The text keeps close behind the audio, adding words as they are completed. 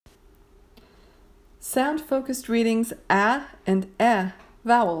Sound-focused readings A and E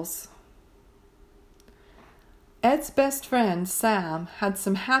vowels. Ed's best friend, Sam, had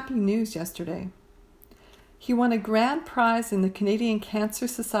some happy news yesterday. He won a grand prize in the Canadian Cancer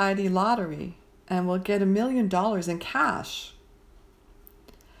Society lottery and will get $1 million in cash.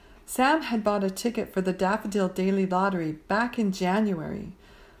 Sam had bought a ticket for the Daffodil Daily Lottery back in January,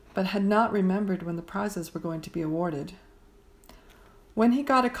 but had not remembered when the prizes were going to be awarded. When he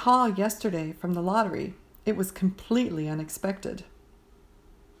got a call yesterday from the lottery, it was completely unexpected.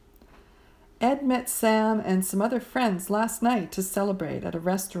 Ed met Sam and some other friends last night to celebrate at a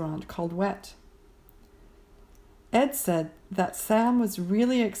restaurant called Wet. Ed said that Sam was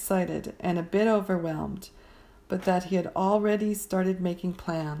really excited and a bit overwhelmed, but that he had already started making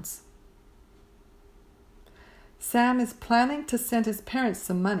plans. Sam is planning to send his parents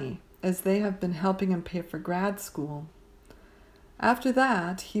some money, as they have been helping him pay for grad school. After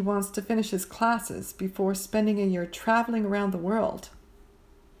that, he wants to finish his classes before spending a year traveling around the world.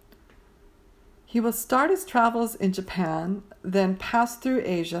 He will start his travels in Japan, then pass through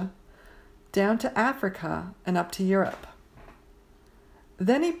Asia, down to Africa, and up to Europe.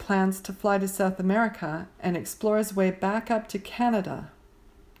 Then he plans to fly to South America and explore his way back up to Canada.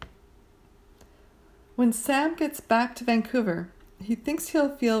 When Sam gets back to Vancouver, he thinks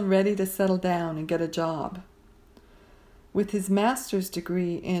he'll feel ready to settle down and get a job. With his master's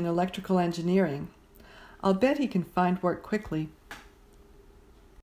degree in electrical engineering, I'll bet he can find work quickly.